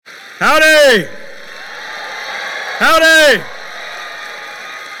Howdy! Howdy!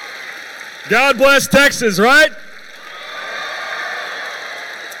 God bless Texas, right?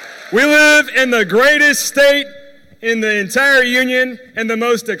 We live in the greatest state in the entire union and the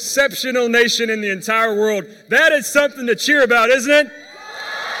most exceptional nation in the entire world. That is something to cheer about, isn't it?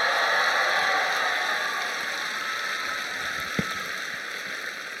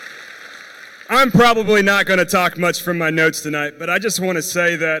 I'm probably not going to talk much from my notes tonight, but I just want to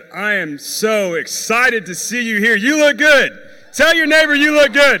say that I am so excited to see you here. You look good. Tell your neighbor you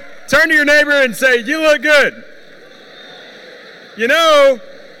look good. Turn to your neighbor and say, you look good. You know,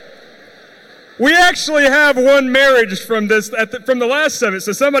 we actually have one marriage from from the last summit.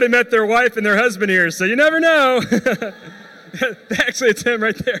 So somebody met their wife and their husband here, so you never know. Actually, it's him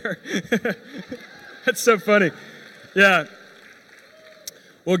right there. That's so funny. Yeah.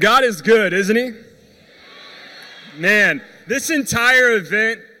 Well, God is good, isn't he? Man, this entire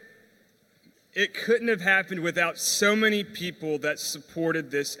event, it couldn't have happened without so many people that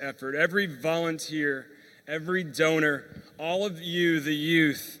supported this effort. Every volunteer, every donor, all of you, the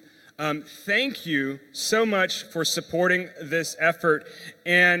youth, thank you so much for supporting this effort.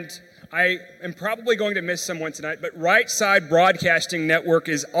 And I am probably going to miss someone tonight, but Right Side Broadcasting Network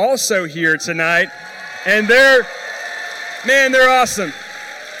is also here tonight. And they're awesome.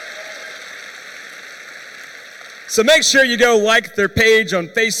 So make sure you go like their page on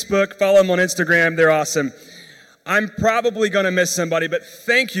Facebook, follow them on Instagram. They're awesome. I'm probably going to miss somebody, but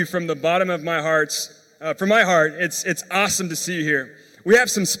thank you from the bottom of my heart. From my heart, it's awesome to see you here. We have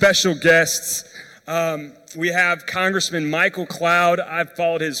some special guests. We have Congressman Michael Cloud. I've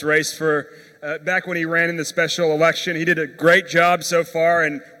followed his race for back when he ran in the special election. He did a great job so far,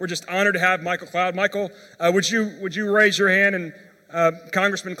 and we're just honored to have Michael Cloud. Michael, would you raise your hand? And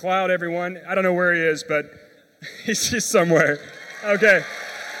Congressman Cloud, everyone. I don't know where he is, but he's somewhere. Okay.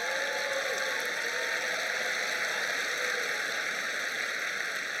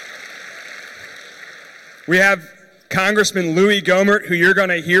 We have Congressman Louis Gohmert, who you're going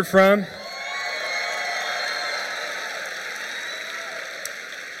to hear from.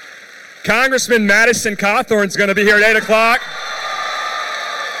 Congressman Madison Cawthorn's going to be here at 8 o'clock.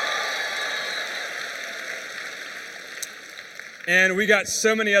 And we got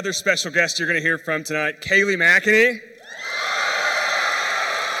so many other special guests you're going to hear from tonight. Kayleigh McEnany.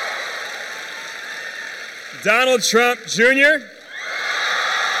 Donald Trump Jr.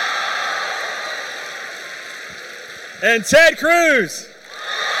 And Ted Cruz.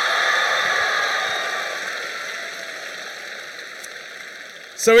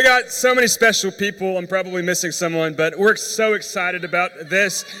 So we got so many special people. I'm probably missing someone, but we're so excited about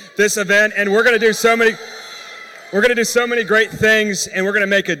this event, and we're going to do so many great things, and we're going to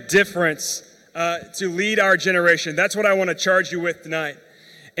make a difference to lead our generation. That's what I want to charge you with tonight.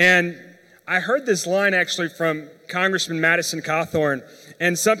 And I heard this line actually from Congressman Madison Cawthorn,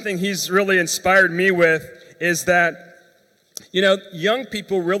 and something he's really inspired me with is that, you know, young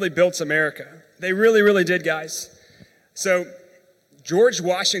people really built America. They really, really did, guys. So George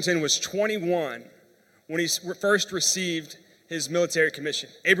Washington was 21 when he first received his military commission.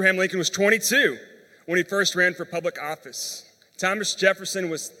 Abraham Lincoln was 22 when he first ran for public office. Thomas Jefferson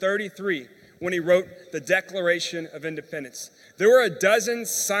was 33 when he wrote the Declaration of Independence. There were a dozen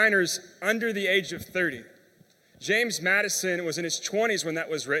signers under the age of 30. James Madison was in his 20s when that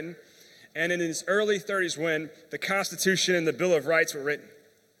was written, and in his early 30s when the Constitution and the Bill of Rights were written.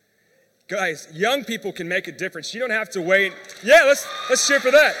 Guys, young people can make a difference. You don't have to wait. Yeah, let's cheer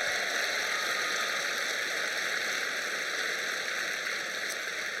for that.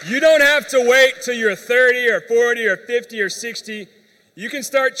 You don't have to wait till you're 30 or 40 or 50 or 60. You can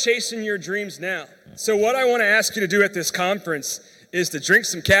start chasing your dreams now. So what I want to ask you to do at this conference is to drink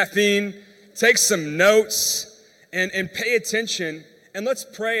some caffeine, take some notes, and pay attention. And let's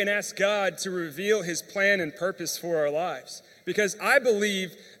pray and ask God to reveal his plan and purpose for our lives. Because I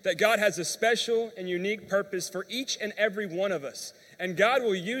believe that God has a special and unique purpose for each and every one of us. And God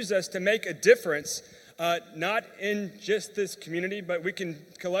will use us to make a difference, not in just this community, but we can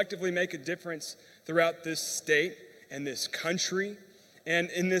collectively make a difference throughout this state and this country and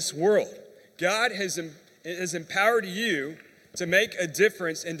in this world. God has empowered you to make a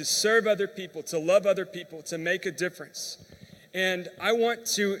difference and to serve other people, to love other people, to make a difference. And I want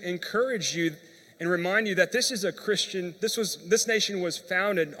to encourage you and remind you that this is a Christian, this nation was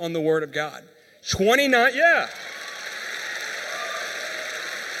founded on the Word of God. 29, yeah.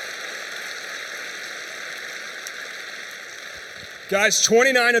 Guys,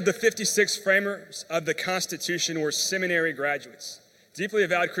 29 of the 56 framers of the Constitution were seminary graduates, deeply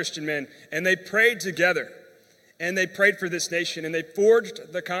avowed Christian men, and they prayed together. and they prayed for this nation, and they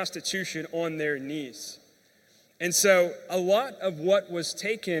forged the Constitution on their knees. And so a lot of what was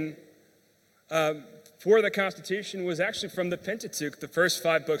taken for the Constitution was actually from the Pentateuch, the first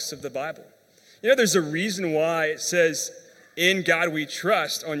 5 books of the Bible. You know, there's a reason why it says, "In God we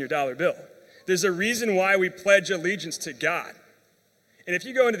trust" on your dollar bill. There's a reason why we pledge allegiance to God. And if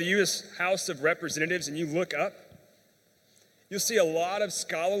you go into the U.S. House of Representatives and you look up, you'll see a lot of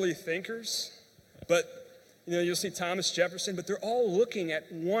scholarly thinkers, but you'll see Thomas Jefferson, but they're all looking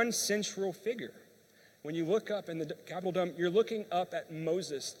at one central figure. When you look up in the Capitol Dome, you're looking up at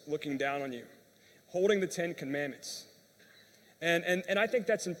Moses looking down on you, holding the 10 Commandments. And I think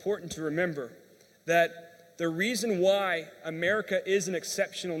that's important to remember, that the reason why America is an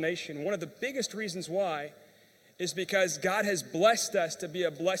exceptional nation, one of the biggest reasons why, is because God has blessed us to be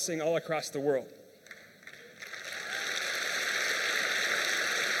a blessing all across the world.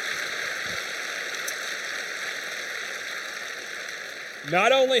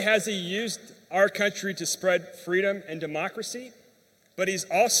 Not only has he used our country to spread freedom and democracy, but he's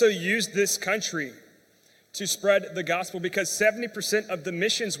also used this country to spread the gospel, because 70% of the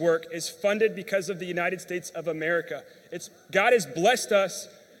missions work is funded because of the United States of America. God has blessed us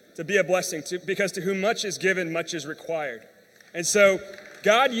to be a blessing, because to whom much is given, much is required. And so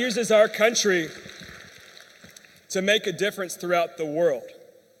God uses our country to make a difference throughout the world.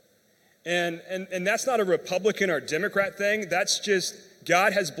 And that's not a Republican or Democrat thing. That's just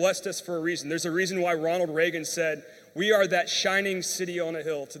God has blessed us for a reason. There's a reason why Ronald Reagan said, "We are that shining city on a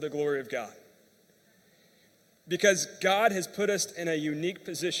hill to the glory of God." Because God has put us in a unique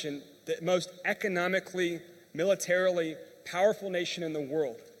position, the most economically, militarily powerful nation in the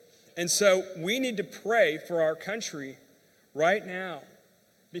world. And so we need to pray for our country right now,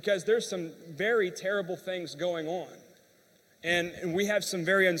 because there's some very terrible things going on. And we have some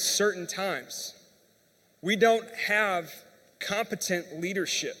very uncertain times. We don't have competent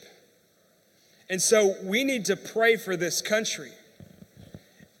leadership. And so we need to pray for this country.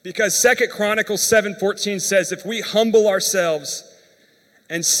 Because 2 Chronicles 7:14 says, if we humble ourselves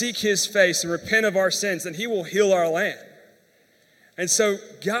and seek his face and repent of our sins, then he will heal our land. And so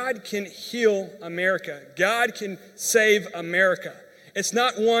God can heal America. God can save America. It's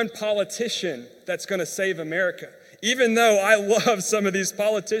not one politician that's going to save America. Even though I love some of these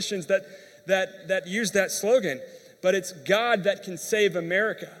politicians that use that slogan, but it's God that can save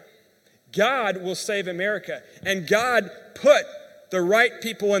America. God will save America. And God put the right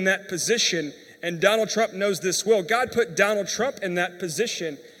people in that position, and Donald Trump knows this well. God put Donald Trump in that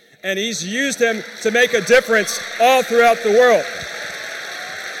position, and he's used him to make a difference all throughout the world.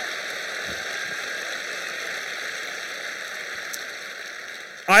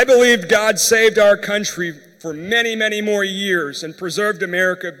 I believe God saved our country for many, many more years and preserved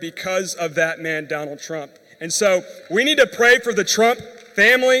America because of that man, Donald Trump. And so we need to pray for the Trump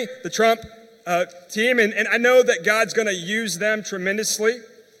family, the Trump team, and I know that God's going to use them tremendously,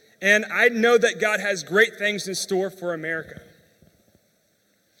 and I know that God has great things in store for America.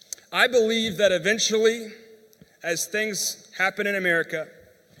 I believe that eventually, as things happen in America,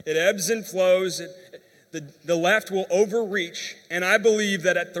 it ebbs and flows, the left will overreach, and I believe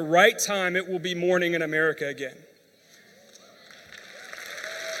that at the right time it will be morning in America again.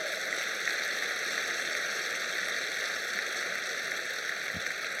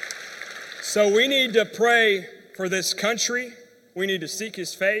 So we need to pray for this country. We need to seek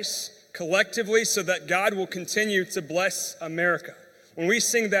his face collectively so that God will continue to bless America. When we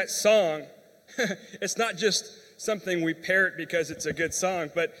sing that song, it's not just something we parrot because it's a good song,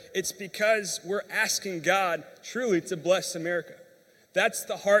 but it's because we're asking God truly to bless America. That's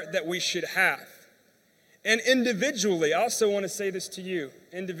the heart that we should have. And individually, I also want to say this to you,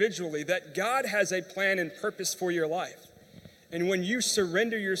 individually, that God has a plan and purpose for your life. And when you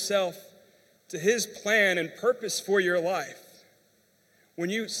surrender yourself to his plan and purpose for your life, when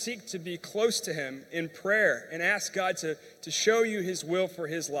you seek to be close to him in prayer and ask God to show you his will for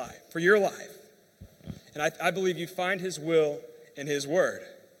his life, for your life, and I believe you find his will in his word,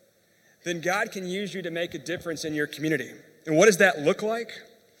 then God can use you to make a difference in your community. And what does that look like?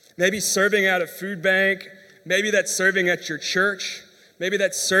 Maybe serving at a food bank. Maybe that's serving at your church. Maybe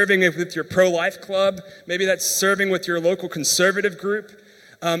that's serving with your pro-life club. Maybe that's serving with your local conservative group.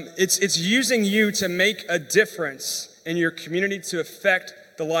 It's using you to make a difference in your community to affect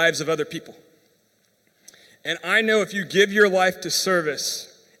the lives of other people. And I know if you give your life to service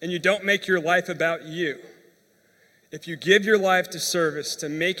and you don't make your life about you, if you give your life to service, to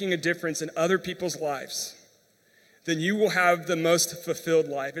making a difference in other people's lives, then you will have the most fulfilled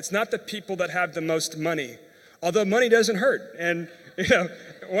life. It's not the people that have the most money, although money doesn't hurt. And You know,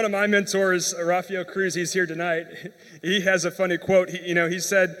 one of my mentors, Rafael Cruz, he's here tonight. He has a funny quote. He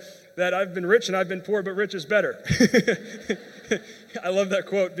said that I've been rich and I've been poor, but rich is better. I love that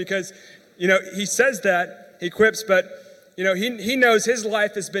quote because, he says that, he quips, but, he knows his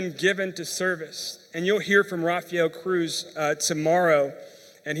life has been given to service. And you'll hear from Rafael Cruz tomorrow.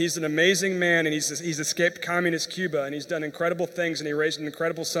 And he's an amazing man, and he's escaped communist Cuba, and he's done incredible things, and he raised an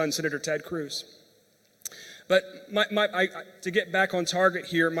incredible son, Senator Ted Cruz. But to get back on target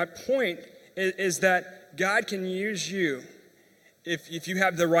here, my point is that God can use you if you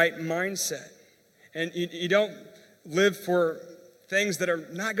have the right mindset. And you don't live for things that are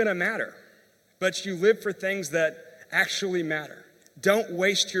not going to matter, but you live for things that actually matter. Don't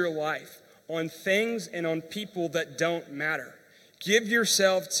waste your life on things and on people that don't matter. Give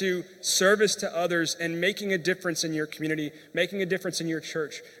yourself to service to others and making a difference in your community, making a difference in your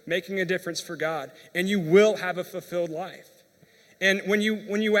church, making a difference for God, and you will have a fulfilled life. And when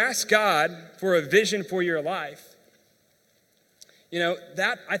you ask God for a vision for your life,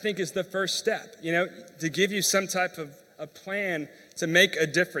 that I think is the first step, to give you some type of a plan to make a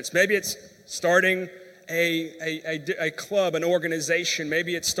difference. Maybe it's starting a club, an organization.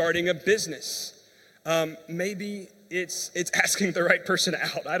 Maybe it's starting a business. Maybe it's asking the right person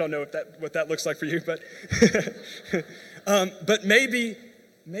out. I don't know what that looks like for you, but but maybe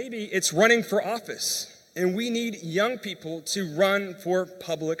it's running for office. And we need young people to run for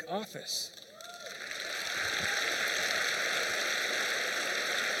public office.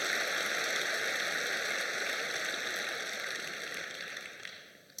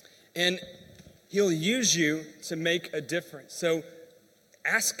 And he'll use you to make a difference. So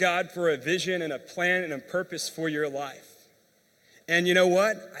ask God for a vision and a plan and a purpose for your life. And you know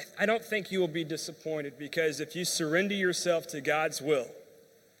what? I don't think you will be disappointed, because if you surrender yourself to God's will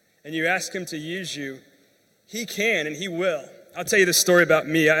and you ask him to use you, he can and he will. I'll tell you this story about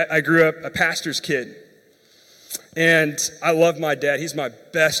me. I grew up a pastor's kid. And I love my dad. He's my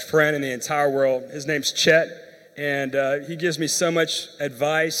best friend in the entire world. His name's Chet. And he gives me so much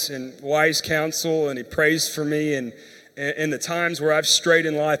advice and wise counsel, and he prays for me. And in the times where I've strayed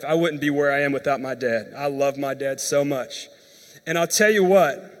in life, I wouldn't be where I am without my dad. I love my dad so much. And I'll tell you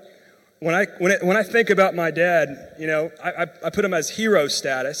what, when I think about my dad, I put him as hero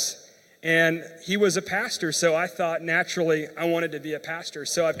status. And he was a pastor, so I thought naturally I wanted to be a pastor.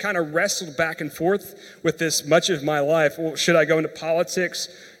 So I've kind of wrestled back and forth with this much of my life. Well, should I go into politics?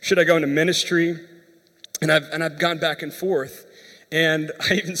 Should I go into ministry? And I've gone back and forth. And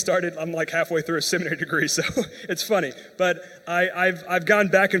I even started, I'm like halfway through a seminary degree, so it's funny. But I've gone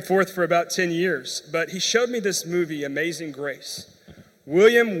back and forth for about 10 years. But he showed me this movie, Amazing Grace.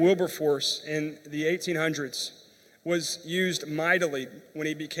 William Wilberforce in the 1800s was used mightily when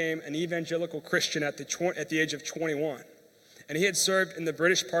he became an evangelical Christian at the age of 21. And he had served in the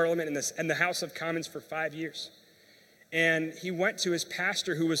British Parliament and the House of Commons for 5 years. And he went to his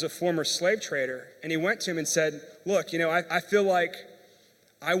pastor, who was a former slave trader, and he went to him and said, look, I feel like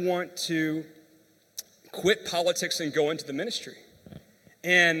I want to quit politics and go into the ministry.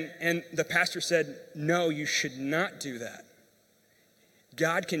 And the pastor said, no, you should not do that.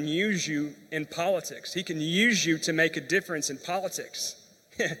 God can use you in politics. He can use you to make a difference in politics.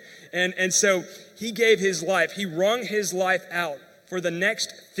 and so he gave his life. He wrung his life out for the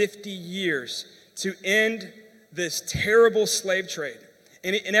next 50 years to end this terrible slave trade.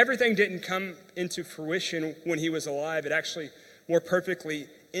 And everything didn't come into fruition when he was alive. It actually more perfectly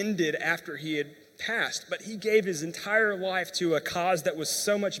ended after he had passed. But he gave his entire life to a cause that was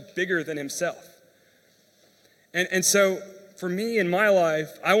so much bigger than himself. And so for me in my life,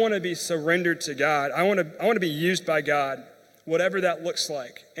 I want to be surrendered to God. I want to be used by God, whatever that looks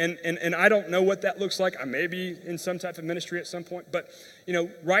like. And I don't know what that looks like. I may be in some type of ministry at some point, but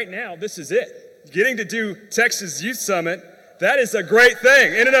right now, this is it. Getting to do Texas Youth Summit, that is a great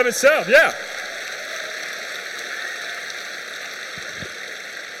thing in and of itself, yeah.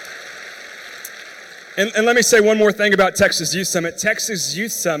 And let me say one more thing about Texas Youth Summit. Texas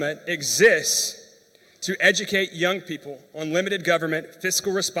Youth Summit exists to educate young people on limited government,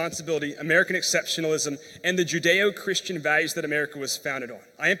 fiscal responsibility, American exceptionalism, and the Judeo-Christian values that America was founded on.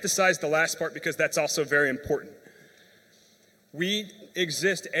 I emphasize the last part because that's also very important. We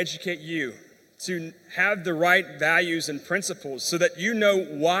exist to educate you to have the right values and principles so that you know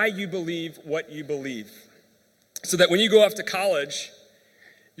why you believe what you believe. So that when you go off to college,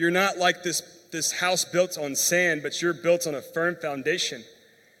 you're not like this house built on sand, but you're built on a firm foundation.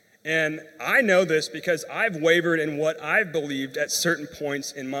 And I know this because I've wavered in what I've believed at certain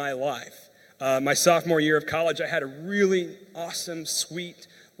points in my life. My sophomore year of college, I had a really awesome, sweet,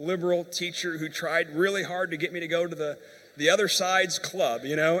 liberal teacher who tried really hard to get me to go to the Other Side's Club,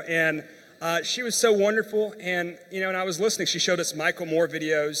 and she was so wonderful. And, and I was listening. She showed us Michael Moore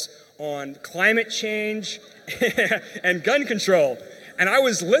videos on climate change and gun control. And I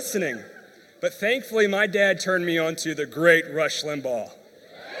was listening. But thankfully, my dad turned me on to the great Rush Limbaugh.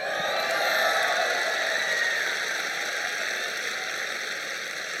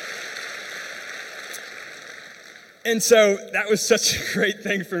 And so that was such a great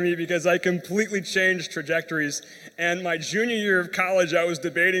thing for me because I completely changed trajectories. And my junior year of college, I was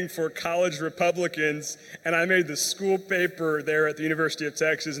debating for college Republicans, and I made the school paper there at the University of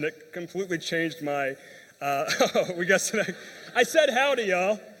Texas, and it completely changed my, I said howdy,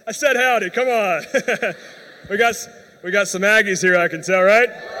 y'all. I said howdy, come on. we got some Aggies here, I can tell, right?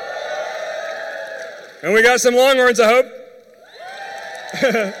 And we got some Longhorns, I hope.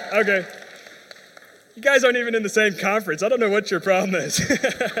 Okay. You guys aren't even in the same conference. I don't know what your problem is.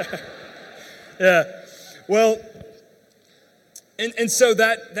 Yeah. Well, and so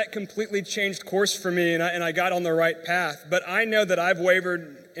that completely changed course for me, and I got on the right path. But I know that I've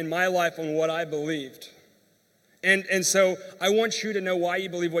wavered in my life on what I believed. And so I want you to know why you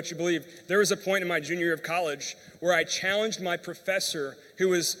believe what you believe. There was a point in my junior year of college where I challenged my professor who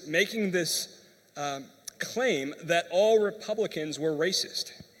was making this claim that all Republicans were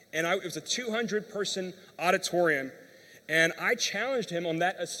racist. And it was a 200-person auditorium, and I challenged him on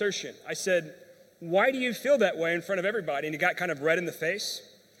that assertion. I said, why do you feel that way in front of everybody? And he got kind of red in the face.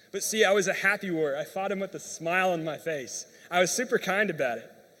 But see, I was a happy warrior. I fought him with a smile on my face. I was super kind about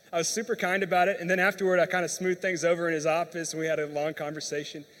it. And then afterward, I kind of smoothed things over in his office, and we had a long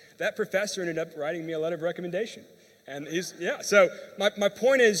conversation. That professor ended up writing me a letter of recommendation. And so my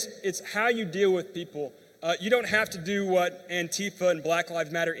point is, it's how you deal with people. You don't have to do what Antifa and Black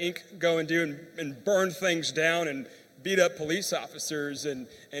Lives Matter Inc. go and do and burn things down and beat up police officers and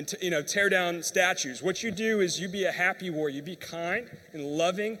tear down statues. What you do is you be a happy warrior. You be kind and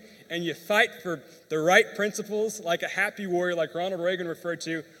loving, and you fight for the right principles like a happy warrior, like Ronald Reagan referred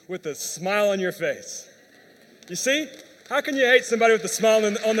to, with a smile on your face. You see? How can you hate somebody with a smile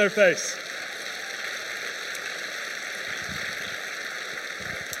on their face?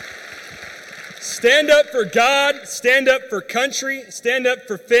 Stand up for God, stand up for country, stand up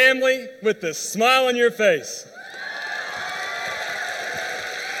for family with a smile on your face.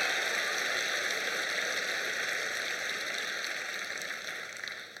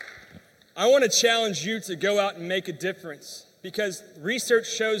 I want to challenge you to go out and make a difference because research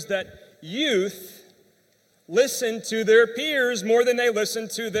shows that youth listen to their peers more than they listen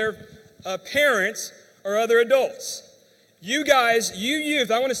to their parents or other adults. You guys, you youth,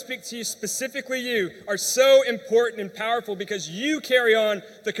 I want to speak to you specifically. You are so important and powerful because you carry on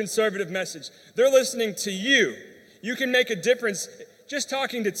the conservative message. They're listening to you. You can make a difference just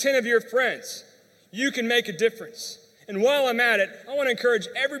talking to 10 of your friends. You can make a difference. And while I'm at it, I want to encourage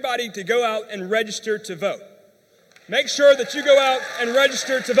everybody to go out and register to vote. Make sure that you go out and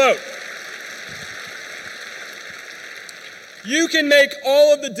register to vote. You can make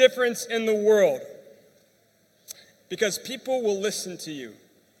all of the difference in the world. Because people will listen to you.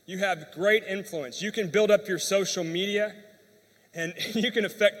 You have great influence. You can build up your social media, and you can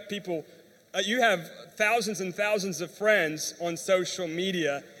affect people. You have thousands and thousands of friends on social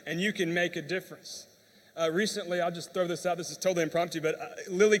media, and you can make a difference. Recently, I'll just throw this out. This is totally impromptu, but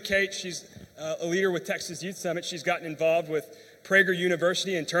Lily Kate, she's a leader with Texas Youth Summit. She's gotten involved with Prager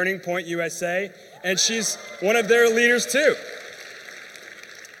University and Turning Point USA, and she's one of their leaders too.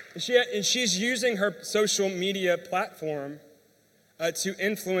 And she's using her social media platform to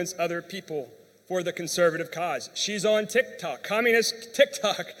influence other people for the conservative cause. She's on TikTok, communist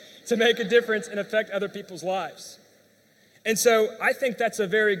TikTok, to make a difference and affect other people's lives. And so I think that's a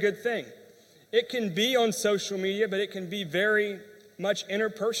very good thing. It can be on social media, but it can be very much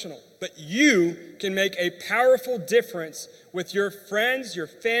interpersonal. But you can make a powerful difference with your friends, your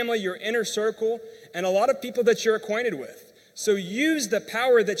family, your inner circle, and a lot of people that you're acquainted with. So use the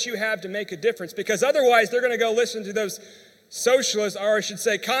power that you have to make a difference, because otherwise they're going to go listen to those socialists, or I should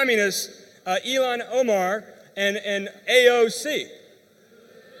say communists, Ilhan Omar and AOC.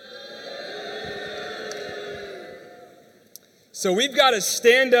 So we've got to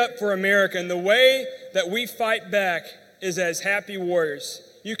stand up for America, and the way that we fight back is as happy warriors.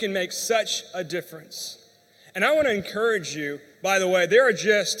 You can make such a difference. And I want to encourage you, by the way, there are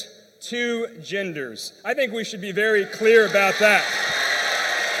just 2 genders. I think we should be very clear about that.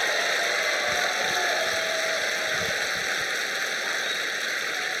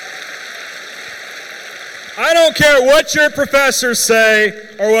 I don't care what your professors say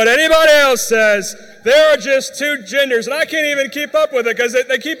or what anybody else says. There are just 2 genders, and I can't even keep up with it because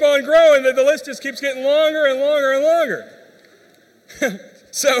they keep on growing. The list just keeps getting longer and longer and longer.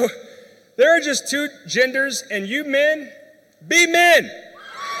 So there are just two genders, and you men, be men.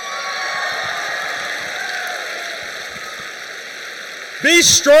 Be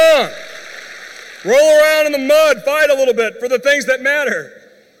strong. Roll around in the mud, fight a little bit for the things that matter.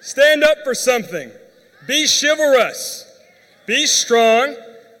 Stand up for something. Be chivalrous. Be strong.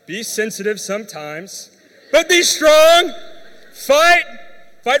 Be sensitive sometimes. But be strong. Fight.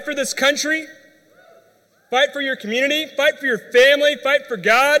 Fight for this country. Fight for your community. Fight for your family. Fight for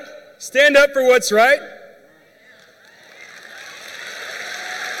God. Stand up for what's right.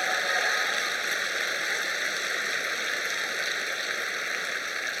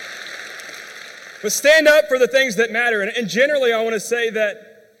 But stand up for the things that matter. And generally, I want to say that,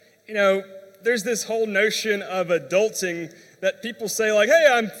 there's this whole notion of adulting that people say, like, hey,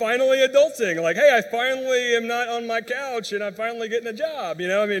 I'm finally adulting. Like, hey, I finally am not on my couch and I'm finally getting a job.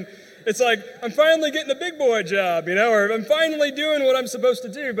 It's like, I'm finally getting a big boy job, or I'm finally doing what I'm supposed to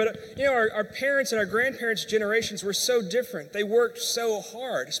do. But, our parents and our grandparents' generations were so different. They worked so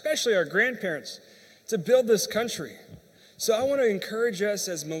hard, especially our grandparents, to build this country. So I want to encourage us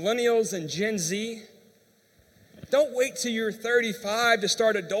as millennials and Gen Z, don't wait till you're 35 to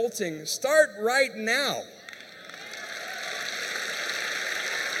start adulting. Start right now.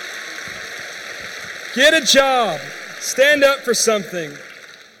 Get a job. Stand up for something.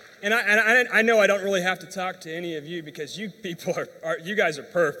 And I know I don't really have to talk to any of you because you people you guys are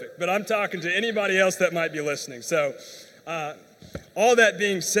perfect, but I'm talking to anybody else that might be listening. So all that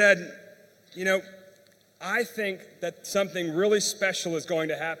being said, I think that something really special is going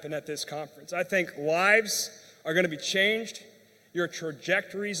to happen at this conference. I think lives are going to be changed. Your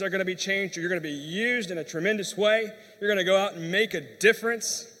trajectories are going to be changed. You're going to be used in a tremendous way. You're going to go out and make a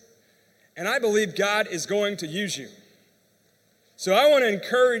difference. And I believe God is going to use you. So I want to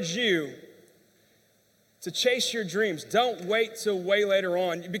encourage you to chase your dreams. Don't wait till way later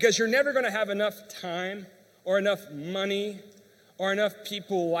on, because you're never going to have enough time or enough money or enough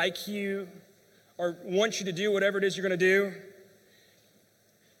people like you or want you to do whatever it is you're going to do.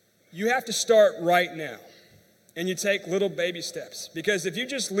 You have to start right now, and you take little baby steps. Because if you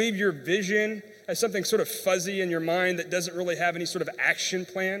just leave your vision as something sort of fuzzy in your mind that doesn't really have any sort of action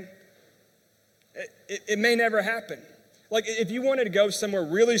plan, it may never happen. Like if you wanted to go somewhere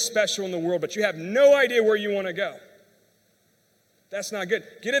really special in the world, but you have no idea where you want to go, that's not good.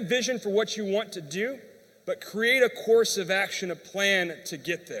 Get a vision for what you want to do, but create a course of action, a plan to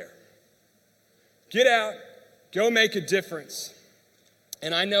get there. Get out, go make a difference,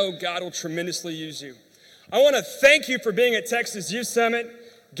 and I know God will tremendously use you. I want to thank you for being at Texas Youth Summit.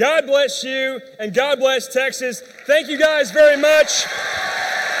 God bless you, and God bless Texas. Thank you guys very much.